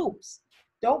great soups.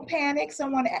 Don't panic.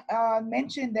 Someone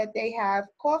mentioned that they have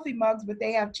coffee mugs, but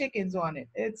they have chickens on it.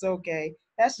 It's okay.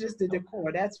 That's just the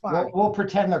decor. That's fine. We'll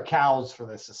pretend they're cows for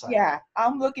this assignment. Yeah,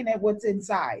 I'm looking at what's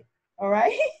inside. All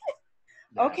right.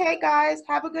 Yeah. Okay, guys,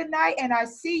 have a good night, and I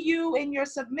see you in your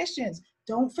submissions.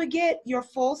 Don't forget your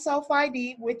full self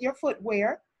ID with your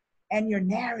footwear and your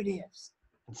narratives.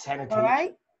 Sanity. All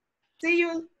right. See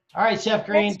you. All right, Chef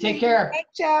Green. Take care. Thanks,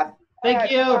 Chef. Thank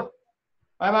you.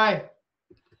 Bye-bye.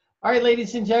 All right,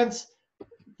 ladies and gents,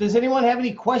 does anyone have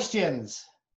any questions?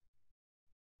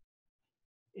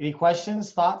 Any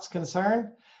questions, thoughts,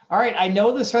 concern? All right, I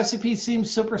know this recipe seems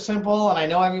super simple, and I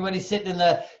know everybody's sitting in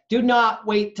the, do not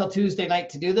wait till Tuesday night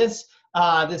to do this.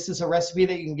 This is a recipe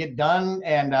that you can get done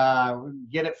and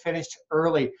get it finished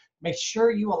early. Make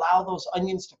sure you allow those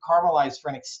onions to caramelize for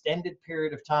an extended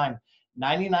period of time.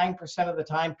 99% of the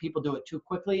time, people do it too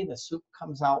quickly, and the soup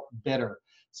comes out bitter.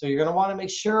 So you're gonna wanna make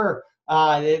sure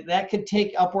that could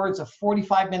take upwards of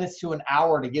 45 minutes to an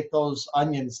hour to get those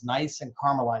onions nice and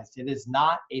caramelized. It is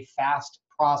not a fast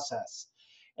process.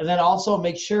 And then also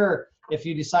make sure if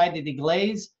you decide to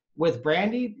deglaze with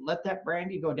brandy, let that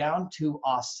brandy go down to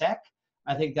au sec.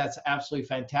 I think that's absolutely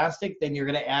fantastic. Then you're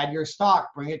gonna add your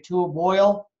stock, bring it to a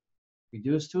boil,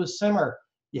 reduce to a simmer.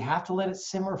 You have to let it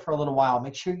simmer for a little while.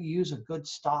 Make sure you use a good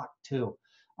stock too.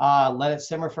 Let it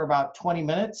simmer for about 20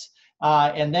 minutes.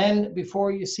 And then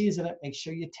before you season it, make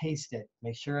sure you taste it.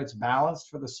 Make sure it's balanced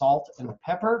for the salt and the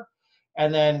pepper.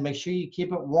 And then make sure you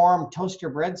keep it warm. Toast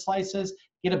your bread slices.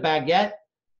 Get a baguette,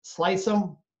 slice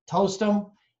them, toast them.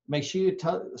 Make sure you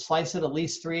slice it at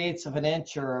least 3/8 of an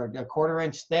inch or a 1/4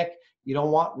 inch thick. You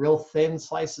don't want real thin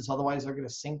slices, otherwise they're going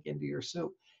to sink into your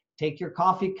soup. Take your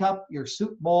coffee cup, your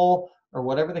soup bowl, or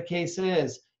whatever the case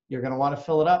is, you're going to want to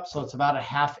fill it up so it's about a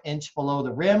 1/2 inch below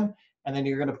the rim. And then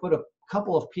you're going to put a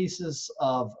couple of pieces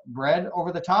of bread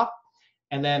over the top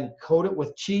and then coat it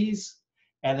with cheese.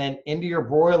 And then into your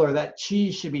broiler, that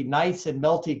cheese should be nice and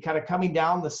melty, kind of coming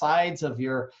down the sides of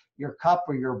your cup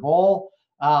or your bowl.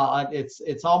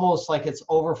 It's almost like it's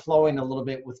overflowing a little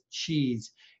bit with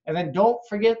cheese. And then don't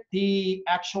forget the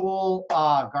actual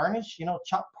garnish. You know,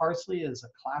 chopped parsley is a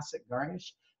classic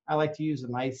garnish. I like to use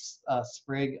a nice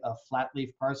sprig of flat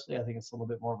leaf parsley. I think it's a little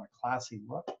bit more of a classy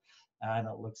look, and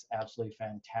it looks absolutely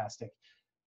fantastic.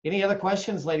 Any other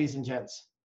questions, ladies and gents?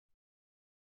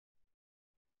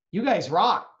 You guys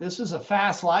rock. This is a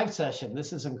fast live session.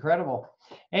 This is incredible.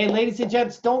 Hey, ladies and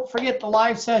gents, don't forget the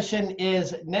live session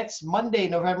is next Monday,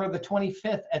 November the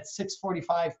 25th at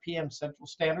 6:45 p.m. Central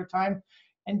Standard Time.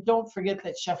 And don't forget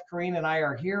that Chef Karine and I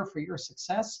are here for your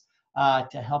success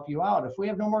to help you out. If we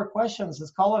have no more questions,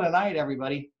 let's call it a night,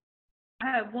 everybody.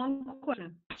 I have one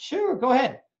question. Sure, go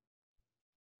ahead.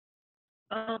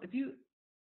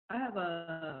 I have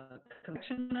a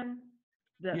convection oven.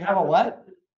 You have a what?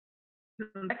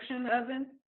 Convection oven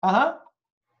Uh-huh.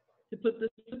 to put the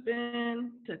soup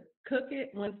in to cook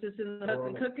it. Once it's in the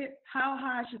oven, cook it. How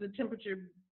high should the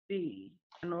temperature be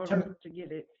in order to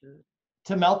get it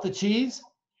To melt the cheese?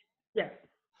 Yes.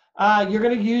 You're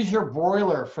going to use your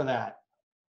broiler for that.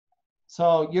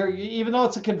 So even though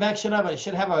it's a convection oven, it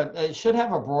should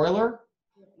have a broiler.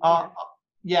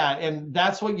 Yeah, and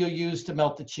that's what you'll use to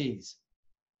melt the cheese.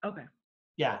 Okay.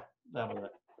 Yeah, that'll do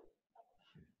it.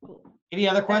 Cool. Any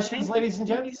other questions, ladies and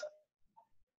gents?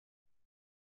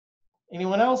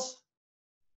 Anyone else?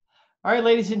 All right,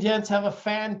 ladies and gents, have a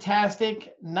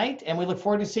fantastic night, and we look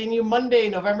forward to seeing you Monday,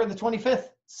 November the 25th,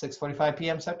 6:45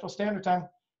 p.m. Central Standard Time.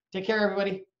 Take care,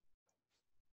 everybody.